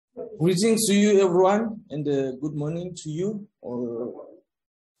Greetings to you, everyone, and good morning to you.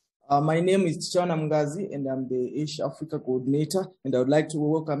 My name is Tinashe, and I'm the ESH-Africa coordinator, and I would like to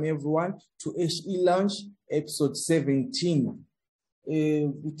welcome everyone to ESH Launch episode 17.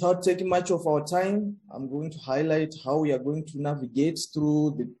 Without taking much of our time, I'm going to highlight how we are going to navigate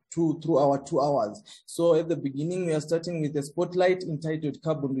through our 2 hours. So at the beginning, we are starting with a spotlight entitled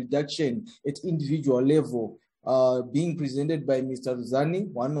Carbon Reduction at Individual Level, being presented by Mr. Ruzani,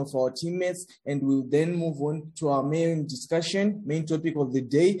 one of our teammates, and we'll then move on to our main topic of the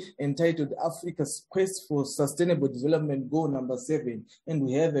day, entitled Africa's Quest for Sustainable Development Goal number 7. And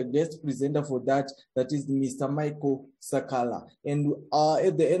we have a guest presenter for that is Mr. Michael Sakala. And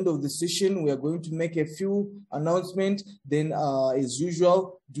at the end of the session, we are going to make a few announcements, then as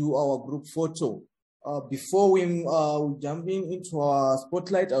usual, do our group photo. Before we jump into our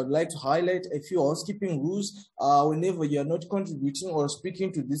spotlight, I would like to highlight a few housekeeping rules. Whenever you are not contributing or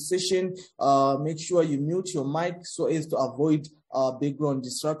speaking to this session, make sure you mute your mic so as to avoid background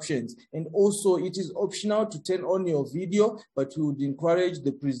disruptions. And also, it is optional to turn on your video, but we would encourage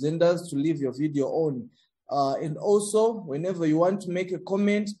the presenters to leave your video on. And also, whenever you want to make a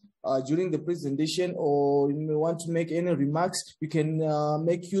comment during the presentation, or you may want to make any remarks, you can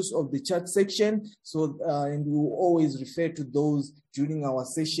make use of the chat section. So, and we will always refer to those during our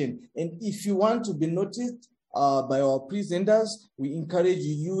session. And if you want to be noticed by our presenters, we encourage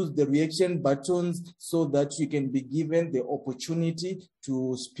you use the reaction buttons so that you can be given the opportunity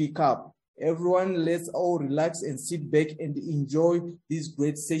to speak up. Everyone, let's all relax and sit back and enjoy this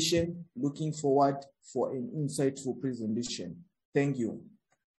great session. Looking forward for an insightful presentation. Thank you.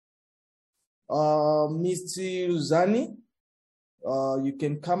 Mr. Ruzani, you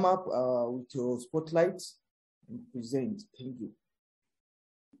can come up with your spotlight and present. Thank you.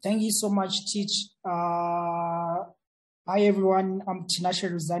 Thank you so much, Teach. Hi, everyone. I'm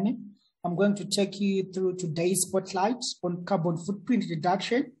Tinashe Ruzani. I'm going to take you through today's spotlight on carbon footprint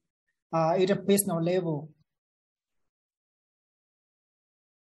reduction at a personal level.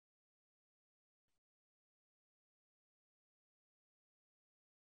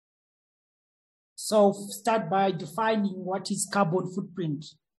 So start by defining what is carbon footprint.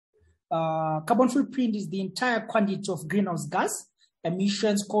 Carbon footprint is the entire quantity of greenhouse gas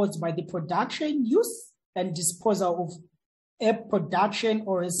emissions caused by the production, use, and disposal of a production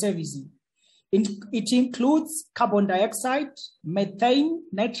or a service. It includes carbon dioxide, methane,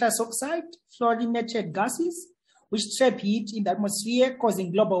 nitrous oxide, fluorinated gases, which trap heat in the atmosphere,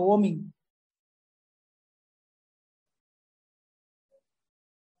 causing global warming.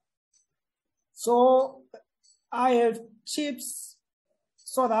 So I have tips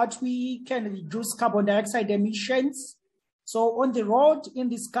so that we can reduce carbon dioxide emissions. So on the road, in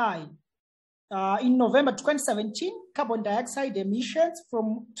the sky, in November 2017, carbon dioxide emissions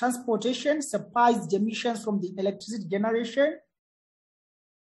from transportation surpassed emissions from the electricity generation.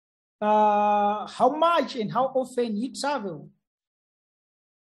 How much and how often you travel?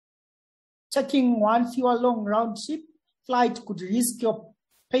 Taking one fuel long round trip flight could risk your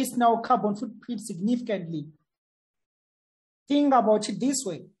personal carbon footprint significantly. Think about it this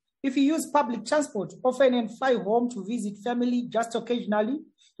way. If you use public transport often and fly home to visit family just occasionally,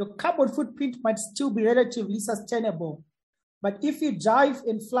 your carbon footprint might still be relatively sustainable. But if you drive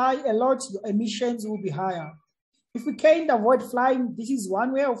and fly a lot, your emissions will be higher. If we can't avoid flying, this is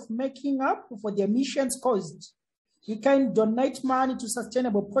one way of making up for the emissions caused. You can donate money to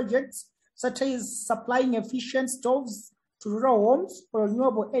sustainable projects, such as supplying efficient stoves to rural homes, or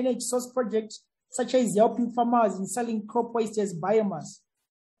renewable energy source projects, such as helping farmers in selling crop waste as biomass.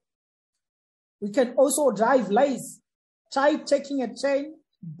 We can also drive less. Try taking a train,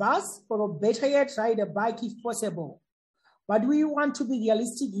 bus, or better yet, ride a bike if possible. But we want to be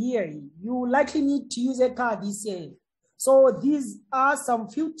realistic here. You likely need to use a car this year. So these are some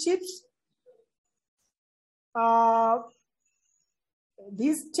few tips.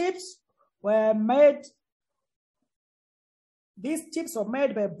 These tips were made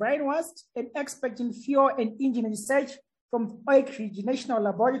by Brian West, an expert in fuel and engine research from Oak Ridge National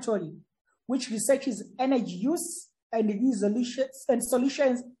Laboratory, which researches energy use and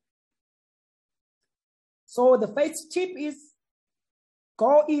solutions. So the first tip is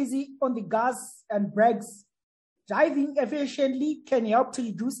go easy on the gas and brakes. Driving efficiently can help to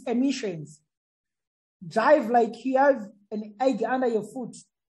reduce emissions. Drive like you have an egg under your foot.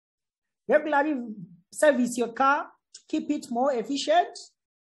 Regularly service your car to keep it more efficient.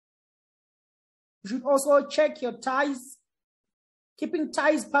 You should also check your tires. Keeping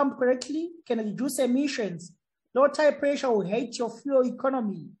tires pumped correctly can reduce emissions. Low tire pressure will hurt your fuel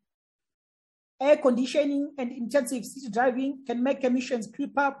economy. Air conditioning and intensive city driving can make emissions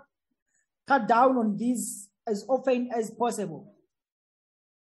creep up. cut down on these as often as possible.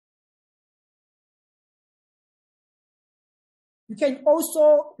 You can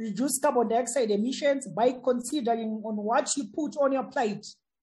also reduce carbon dioxide emissions by considering on what you put on your plate.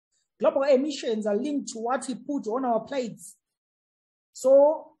 Global emissions are linked to what we put on our plates.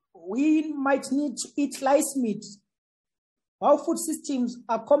 So we might need to eat less meat. Our food systems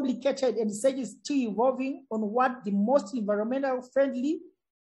are complicated and research is still evolving on what the most environmental friendly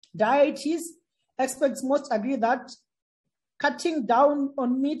diet is. Experts most agree that cutting down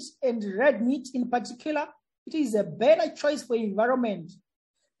on meat and red meat in particular, it is a better choice for environment.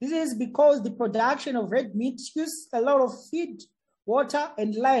 This is because the production of red meat uses a lot of feed, water,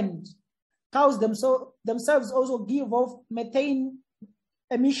 and land. Cows themselves also give off methane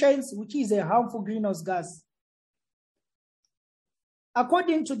emissions, which is a harmful greenhouse gas.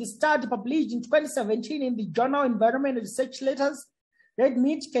 According to the study published in 2017 in the journal Environmental Research Letters, red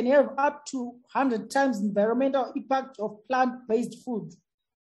meat can have up to 100 times environmental impact of plant-based food.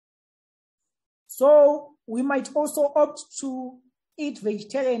 So we might also opt to eat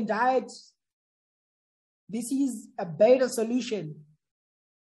vegetarian diet. This is a better solution.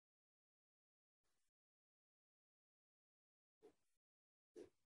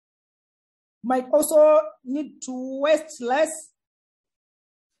 Might also need to waste less.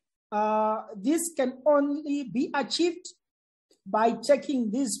 This can only be achieved by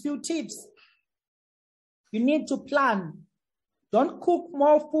taking these few tips. You need to plan. Don't cook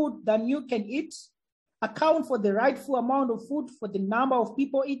more food than you can eat. Account for the rightful amount of food for the number of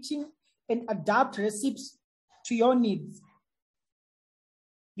people eating and adapt recipes to your needs.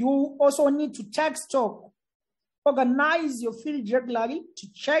 You also need to check stock. Organize your fridge regularly to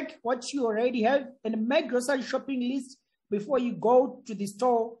check what you already have and make grocery shopping lists before you go to the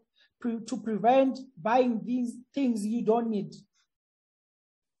store to prevent buying these things you don't need.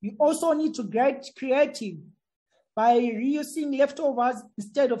 You also need to get creative by reusing leftovers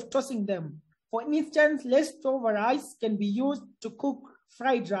instead of tossing them. For instance, leftover rice can be used to cook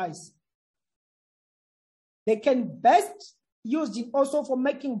fried rice. They can best used also for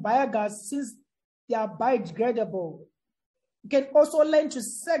making biogas since they are biodegradable. You can also learn to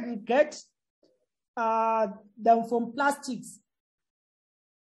segregate them from plastics.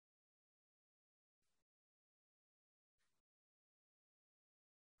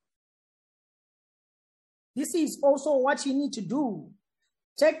 This is also what you need to do.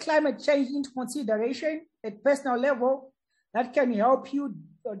 Take climate change into consideration at personal level. That can help you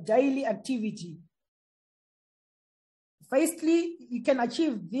your daily activity. Firstly, you can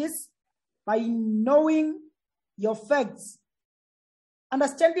achieve this by knowing your facts.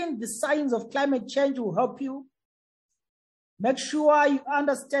 Understanding the signs of climate change will help you. Make sure you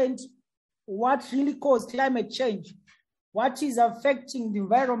understand what really causes climate change. What is affecting the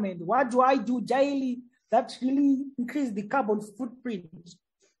environment? What do I do daily that really increase the carbon footprint,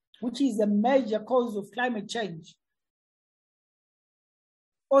 which is a major cause of climate change?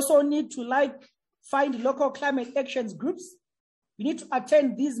 Also need to find local climate actions groups. You need to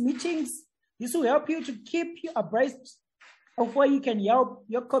attend these meetings. This will help you to keep you abreast of where you can help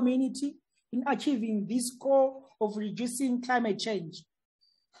your community in achieving this goal of reducing climate change.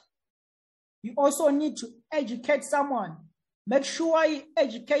 You also need to educate someone. Make sure you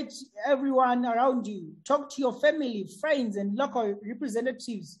educate everyone around you. Talk to your family, friends, and local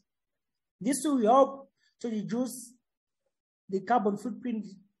representatives. This will help to reduce the carbon footprint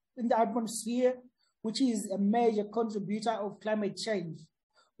in the atmosphere, which is a major contributor of climate change.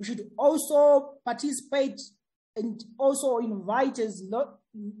 We should also participate and also invite as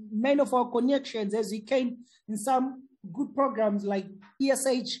many of our connections as we can in some good programs like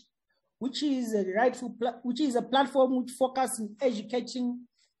ESH, which is a platform which focuses on educating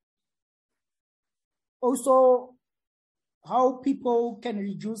also how people can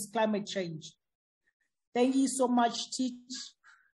reduce climate change. Thank you so much, Teach.